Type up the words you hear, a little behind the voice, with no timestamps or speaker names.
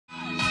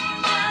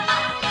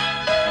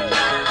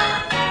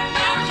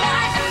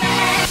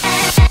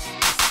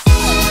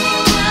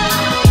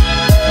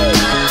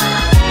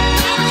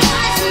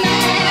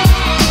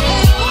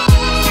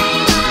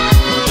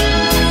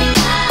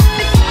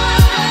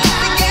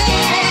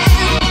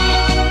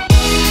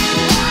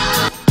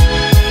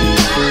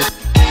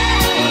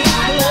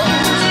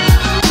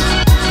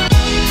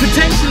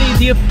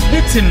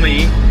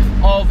epitome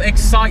of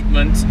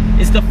excitement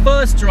is the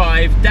first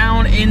drive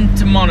down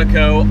into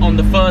Monaco on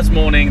the first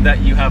morning that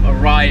you have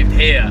arrived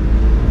here.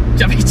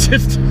 I mean,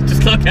 just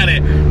look at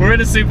it. We're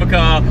in a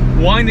supercar,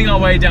 winding our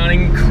way down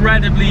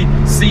incredibly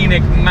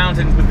scenic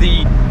mountains with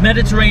the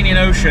Mediterranean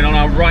Ocean on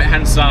our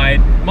right-hand side,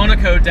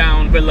 Monaco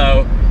down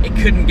below. It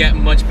couldn't get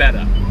much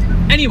better.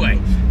 Anyway,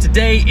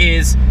 today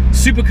is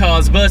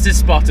Supercars versus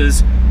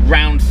Spotters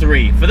round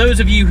 3. For those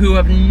of you who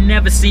have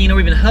never seen or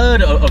even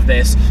heard of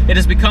this, it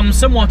has become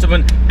somewhat of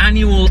an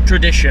annual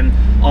tradition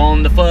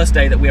on the first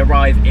day that we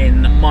arrive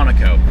in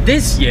Monaco.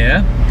 This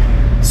year,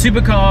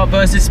 Supercar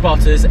versus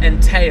Spotters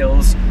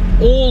entails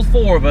all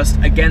 4 of us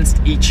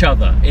against each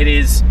other. It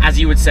is, as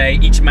you would say,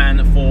 each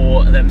man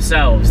for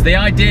themselves. The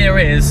idea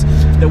is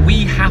that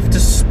we have to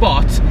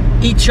spot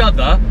each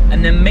other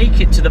and then make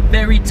it to the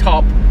very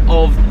top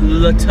of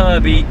La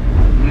Turbie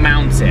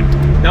mountain.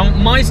 Now,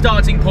 my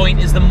starting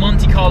point is the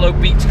Monte Carlo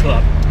Beach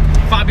Club.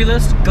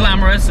 Fabulous,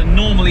 glamorous, and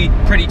normally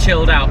pretty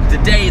chilled out.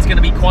 Today is going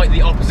to be quite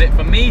the opposite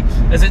for me,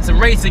 as it's a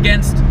race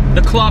against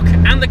the clock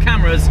and the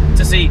cameras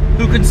to see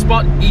who can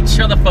spot each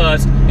other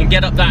first and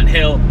get up that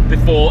hill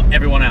before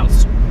everyone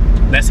else.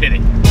 Let's hit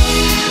it.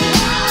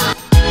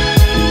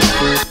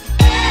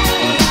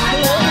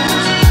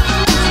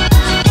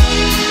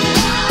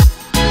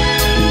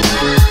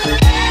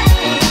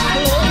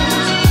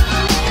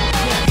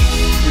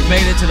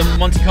 Made it to the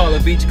Monte Carlo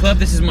Beach Club.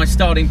 This is my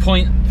starting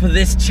point for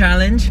this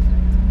challenge.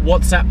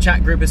 WhatsApp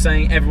chat group is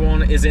saying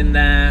everyone is in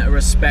their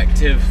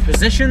respective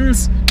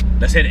positions.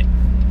 Let's hit it.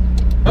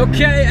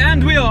 Okay,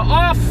 and we are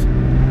off.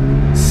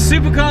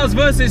 Supercars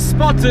versus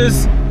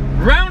Spotters,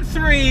 round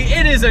 3.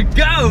 It is a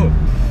go.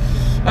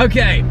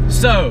 Okay,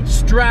 so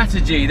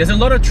strategy. There's a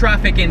lot of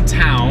traffic in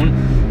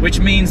town, which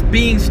means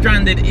being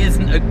stranded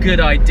isn't a good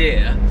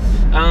idea.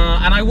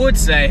 And I would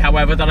say,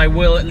 however, that I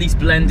will at least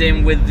blend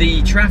in with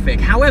the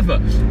traffic. However,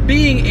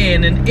 being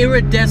in an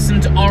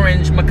iridescent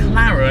orange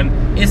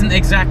McLaren isn't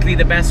exactly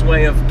the best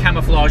way of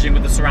camouflaging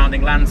with the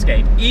surrounding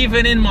landscape.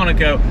 Even in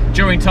Monaco,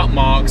 during top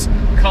marks,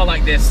 a car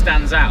like this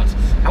stands out.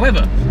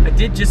 However, I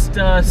did just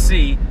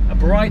see a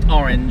bright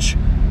orange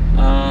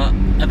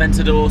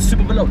Aventador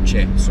Super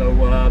Veloce,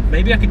 so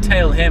maybe I could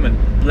tail him and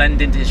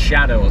blend into his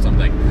shadow or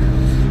something.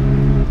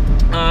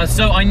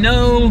 So I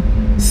know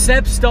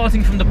Seb's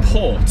starting from the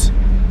port,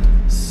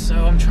 so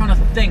I'm trying to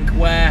think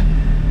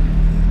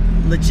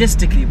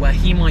logistically where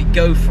he might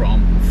go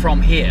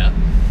from here,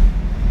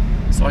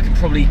 so I can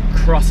probably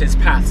cross his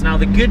paths. Now,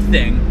 the good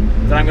thing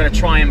that I'm going to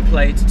try and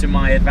play to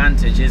my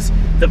advantage is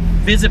the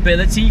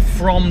visibility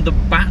from the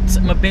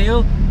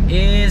Batmobile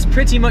is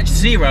pretty much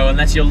zero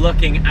unless you're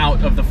looking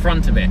out of the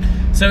front of it.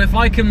 So if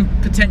I can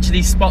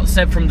potentially spot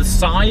Seb from the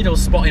side or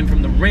spot him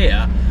from the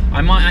rear,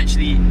 I might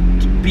actually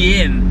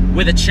be in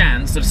with a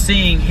chance of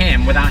seeing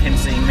him without him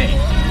seeing me.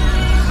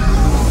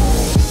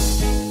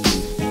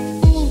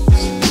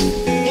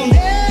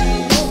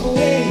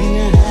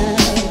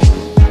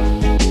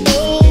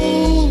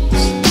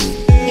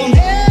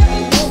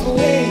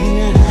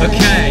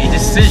 Okay,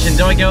 decision.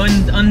 Do I go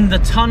in the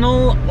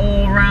tunnel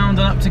or round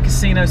and up to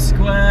Casino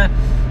Square?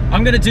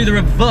 I'm going to do the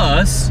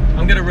reverse.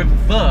 I'm going to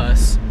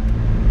reverse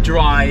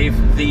drive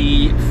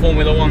the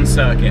Formula 1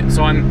 circuit.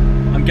 So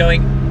I'm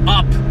going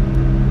up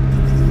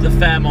the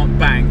Fairmont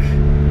bank.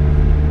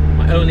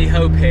 My only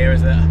hope here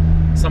is that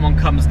someone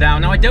comes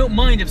down. Now, I don't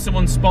mind if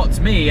someone spots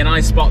me and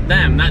I spot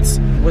them.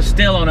 We're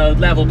still on a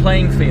level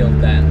playing field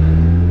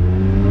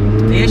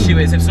then. The issue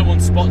is if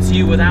someone spots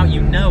you without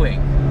you knowing.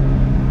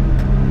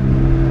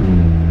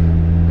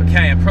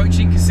 Okay,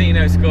 approaching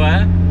Casino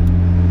Square.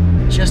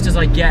 Just as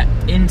I get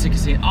into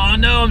Casino, oh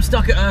no, I'm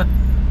stuck at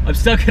a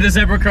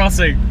zebra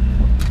crossing.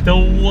 The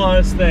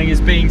worst thing is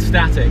being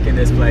static in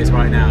this place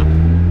right now.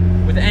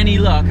 With any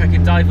luck, I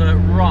could divert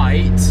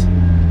right.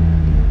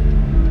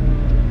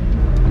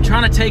 I'm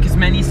trying to take as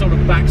many sort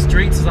of back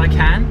streets as I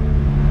can.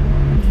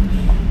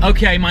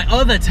 Okay, my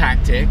other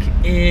tactic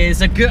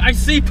is I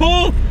see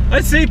Paul!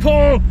 I see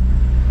Paul!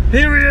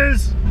 Here he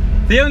is!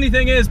 The only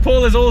thing is,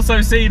 Paul has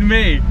also seen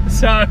me,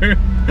 so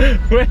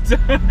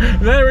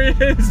there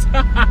he is.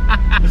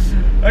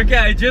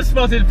 Okay, just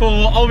spotted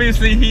Paul.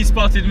 Obviously, he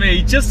spotted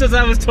me just as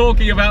I was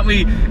talking about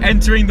me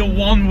entering the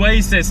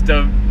one-way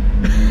system.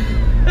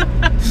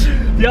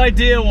 The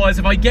idea was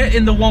if I get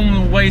in the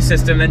one-way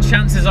system, then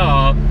chances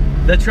are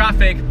the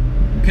traffic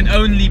can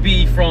only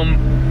be from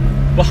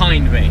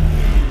behind me.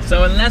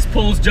 So unless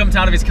Paul's jumped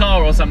out of his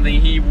car or something,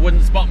 he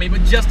wouldn't spot me.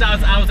 But just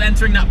as I was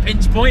entering that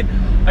pinch point,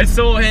 I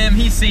saw him,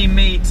 he's seen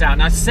me.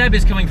 Now Seb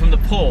is coming from the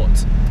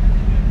port.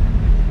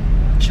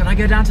 Should I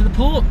go down to the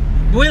port?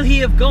 Will he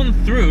have gone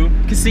through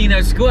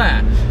Casino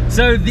Square?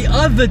 So the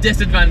other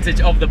disadvantage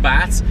of the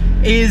Bat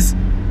is,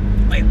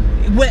 like,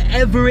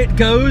 wherever it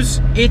goes,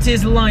 it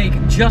is like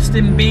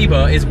Justin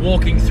Bieber is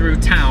walking through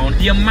town.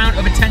 The amount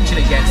of attention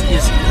it gets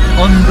is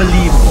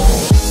unbelievable.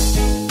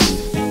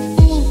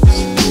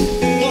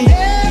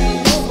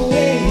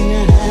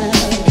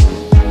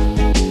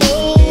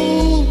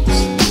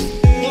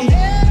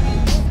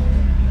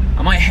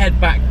 I might head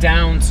back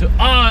down to...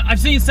 Ah, I've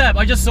seen Seb.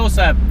 I just saw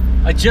Seb.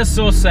 I just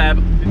saw Seb.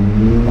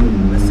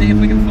 Let's see if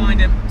we can find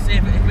him. See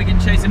if we can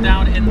chase him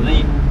down in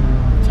the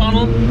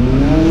tunnel.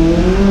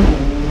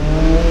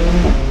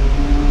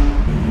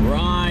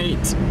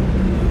 Right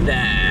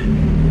there.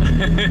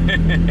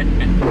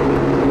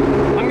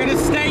 I'm gonna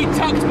stay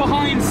tucked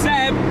behind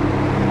Seb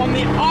on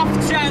the off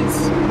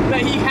chance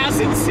that he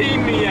hasn't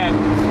seen me yet.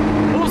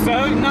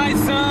 Also,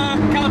 nice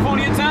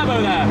California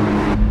turbo there.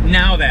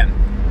 Now then,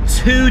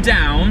 2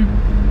 down,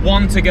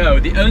 1 to go.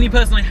 The only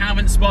person I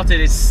haven't spotted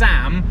is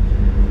Sam,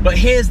 but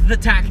here's the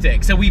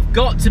tactic. So we've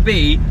got to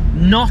be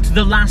not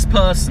the last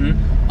person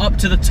up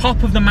to the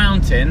top of the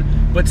mountain,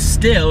 but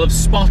still have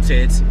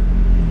spotted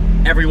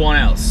everyone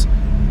else.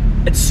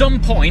 At some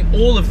point,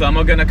 all of them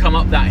are gonna come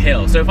up that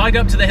hill. So if I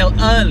go up to the hill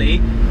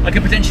early, I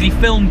could potentially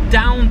film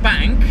down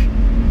bank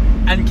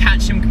and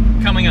catch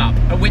him coming up,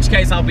 at which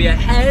case I'll be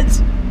ahead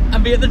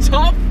and be at the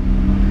top.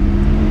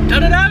 I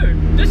don't know,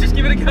 let's just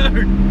give it a go.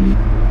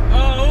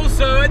 Oh,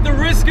 also, at the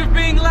risk of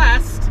being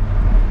last,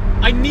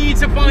 I need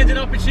to find an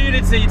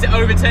opportunity to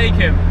overtake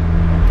him.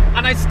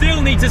 And I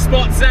still need to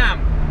spot Sam.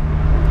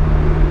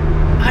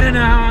 I don't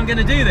know how I'm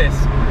gonna do this.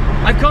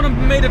 I've kind of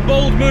made a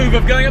bold move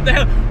of going up the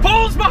hill.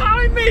 Paul's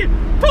behind me!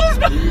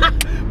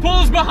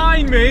 Paul's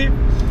behind me!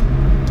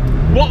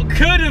 What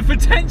could have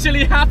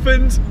potentially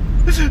happened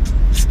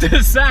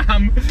to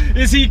Sam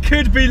is he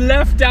could be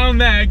left down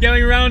there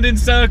going around in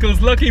circles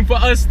looking for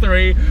us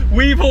 3.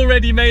 We've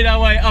already made our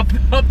way up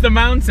the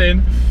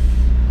mountain.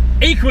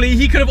 Equally,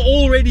 he could have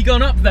already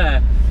gone up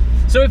there.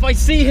 So if I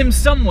see him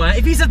somewhere,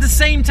 if he's at the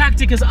same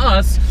tactic as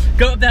us,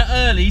 go up there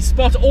early,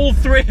 spot all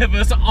 3 of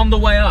us on the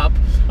way up,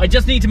 I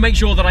just need to make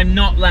sure that I'm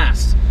not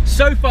last.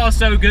 So far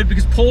so good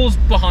because Paul's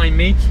behind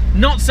me,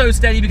 not so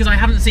steady because I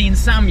haven't seen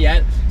Sam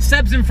yet.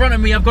 Seb's in front of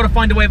me, I've got to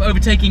find a way of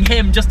overtaking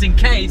him just in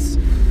case.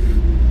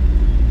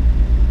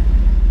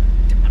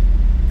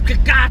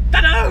 God,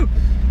 I don't know.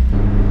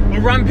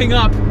 We're ramping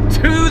up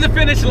to the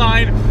finish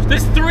line.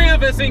 There's 3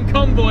 of us in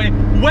convoy.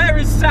 Where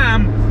is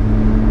Sam?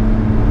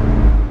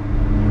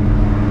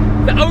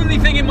 The only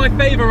thing in my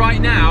favor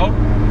right now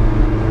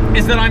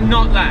is that I'm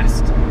not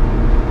last.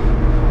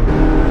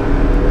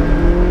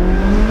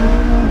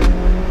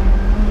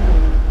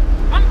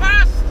 I'm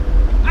past!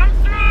 I'm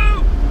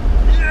through!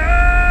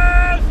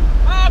 Yes!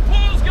 Ah,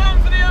 Paul's gone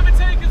for the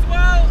overtake as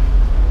well.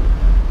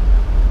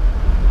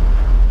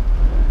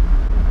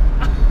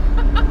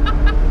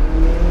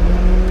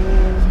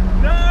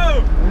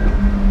 No!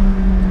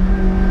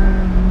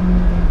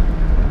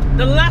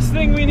 The last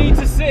thing we need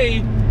to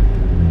see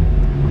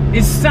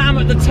is Sam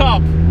at the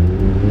top.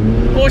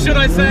 Or should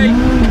I say,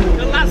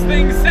 the last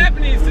thing Seb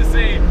needs to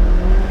see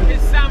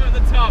is Sam at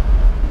the top.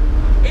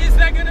 Is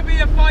there going to be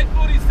a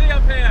 540C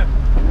up here?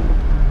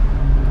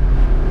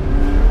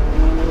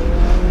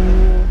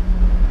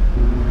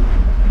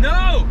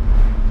 No!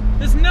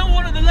 There's no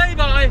one at the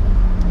lay-by.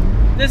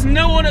 There's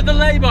no one at the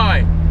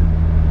lay-by.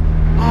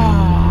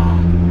 Ah.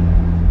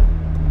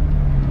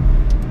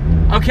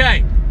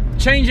 Okay,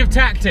 change of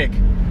tactic.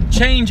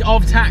 Change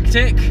of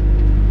tactic.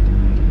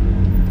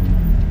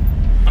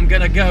 I'm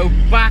gonna go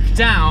back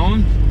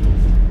down.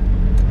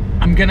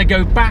 I'm gonna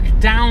go back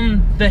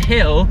down the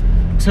hill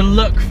to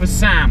look for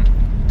Sam.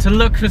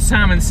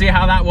 And see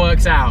how that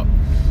works out.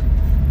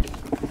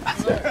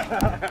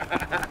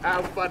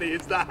 How funny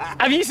is that?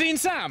 Have you seen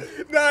Sam?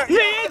 No.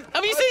 Yeah.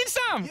 Have you seen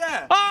Sam?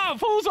 Yeah. Oh,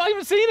 Paul's, I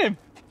haven't seen him.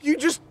 You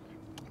just...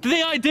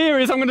 The idea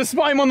is I'm gonna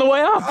spot him on the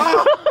way up.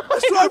 Oh,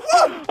 so I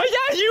won! Oh,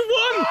 yeah, you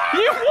won!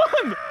 You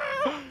won!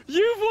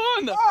 You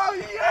won! Oh,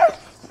 yes!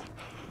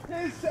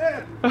 Here's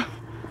Sam.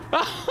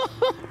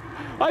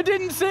 I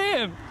didn't see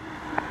him.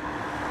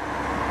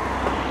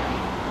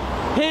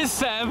 Here's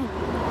Seb.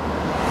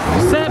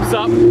 Seb's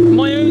up.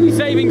 My only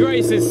saving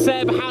grace is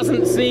Seb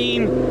hasn't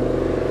seen...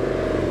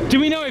 Do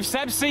we know if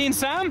Seb's seen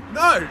Sam?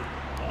 No.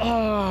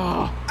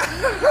 Oh.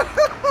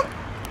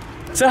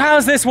 So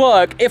how's this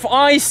work? If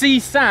I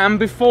see Sam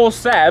before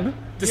Seb,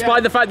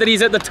 despite the fact that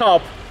he's at the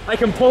top, I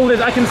can pull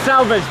this, I can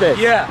salvage this.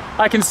 Yeah.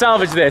 I can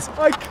salvage this.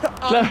 I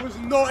was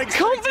not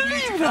expecting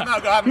you to come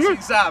out. I haven't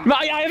seen Sam.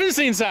 I haven't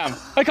seen Sam.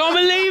 I can't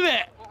believe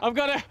it. I've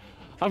got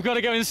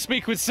to go and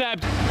speak with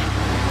Seb.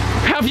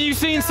 Have you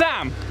seen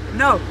Sam?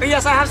 No.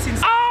 Yes, I have seen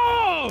Sam.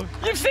 Oh!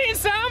 You've seen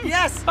Sam?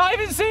 Yes. I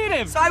haven't seen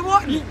him. So I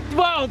won.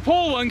 Well,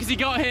 Paul won because he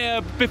got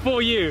here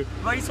before you.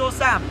 Well, you saw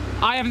Sam.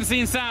 I haven't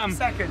seen Sam.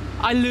 Second.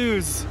 I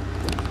lose.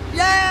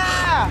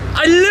 Yeah!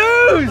 I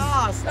lose!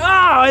 Lost. Oh,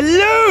 I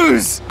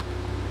lose!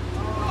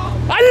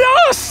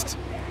 I lost!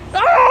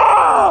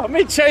 Oh, I'm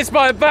being chased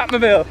by a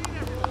Batmobile.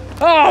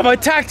 Oh, my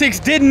tactics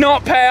did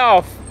not pay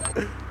off.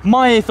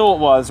 My thought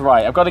was,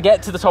 right, I've got to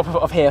get to the top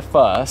of here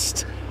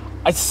first.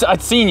 I'd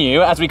seen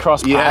you as we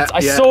crossed paths. I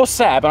saw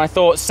Seb and I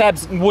thought Seb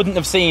wouldn't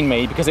have seen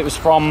me because it was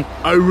from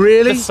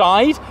the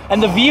side.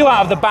 And the view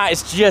out of the bat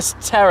is just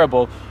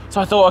terrible.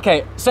 So I thought,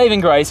 okay,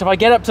 saving grace, if I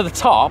get up to the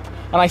top,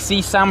 and I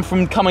see Sam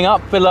from coming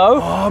up below.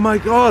 Oh my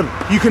God.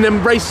 You can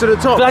then race to the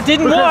top. But that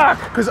didn't work.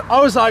 Because I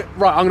was like,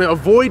 right, I'm going to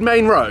avoid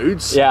main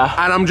roads. Yeah.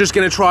 And I'm just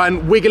going to try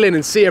and wiggle in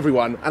and see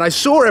everyone. And I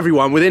saw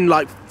everyone within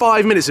like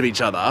 5 minutes of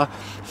each other.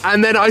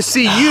 And then I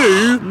see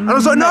you, and I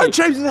was like, no,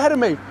 James is ahead of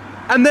me.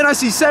 And then I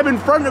see Seb in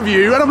front of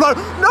you, and I'm like,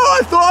 no, I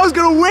thought I was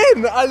going to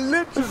win. I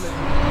literally.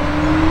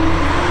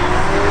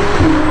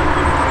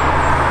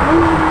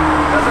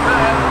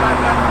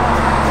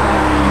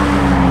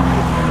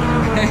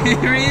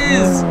 Here he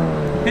is.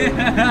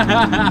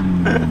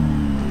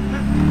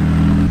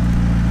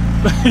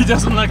 He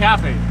doesn't look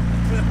happy.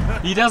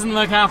 He doesn't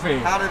look happy.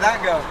 How did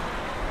that go?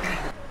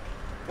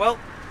 Well,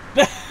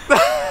 that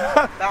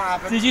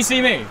happened. Did you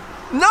see me?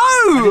 No!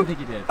 I didn't think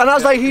you did. And I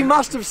was like, he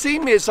must have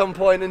seen me at some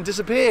point and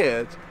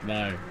disappeared.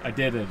 No, I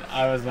didn't.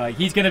 I was like,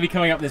 he's going to be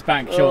coming up this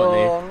bank shortly.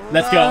 Oh,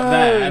 Let's go up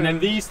there. And then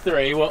these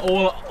three were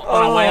all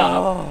on our way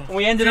up. And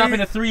we ended up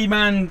in a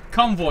 3-man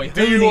convoy.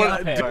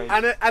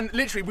 And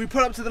literally, we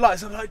put up to the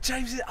lights. I'm like,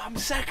 James, I'm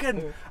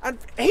second, and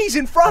he's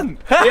in front.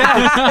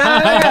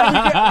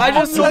 I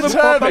just saw the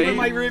pop up in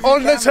my Turvey,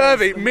 on the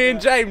Turvey, me and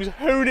James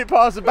hoon it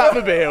past the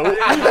Batmobile,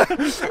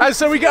 and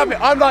so we get up here.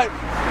 I'm like,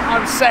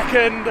 I'm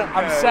second.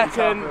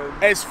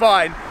 It's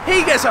fine.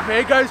 He gets up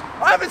here, goes,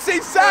 I haven't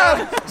seen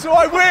Sam, so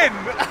I win.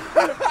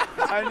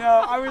 I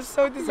know, I was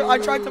so disappointed. I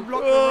tried to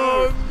block the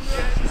road.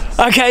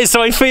 Okay,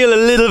 so I feel a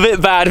little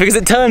bit bad because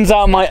it turns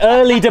out my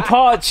early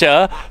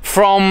departure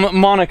from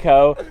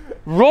Monaco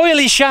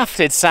royally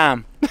shafted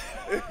Sam.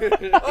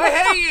 I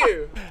hate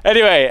you!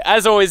 Anyway,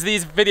 as always,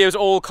 these videos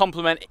all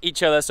complement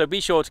each other, so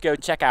be sure to go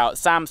check out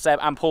Sam, Seb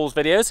and Paul's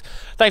videos.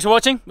 Thanks for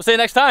watching. We'll see you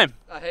next time.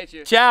 I hate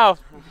you. Ciao.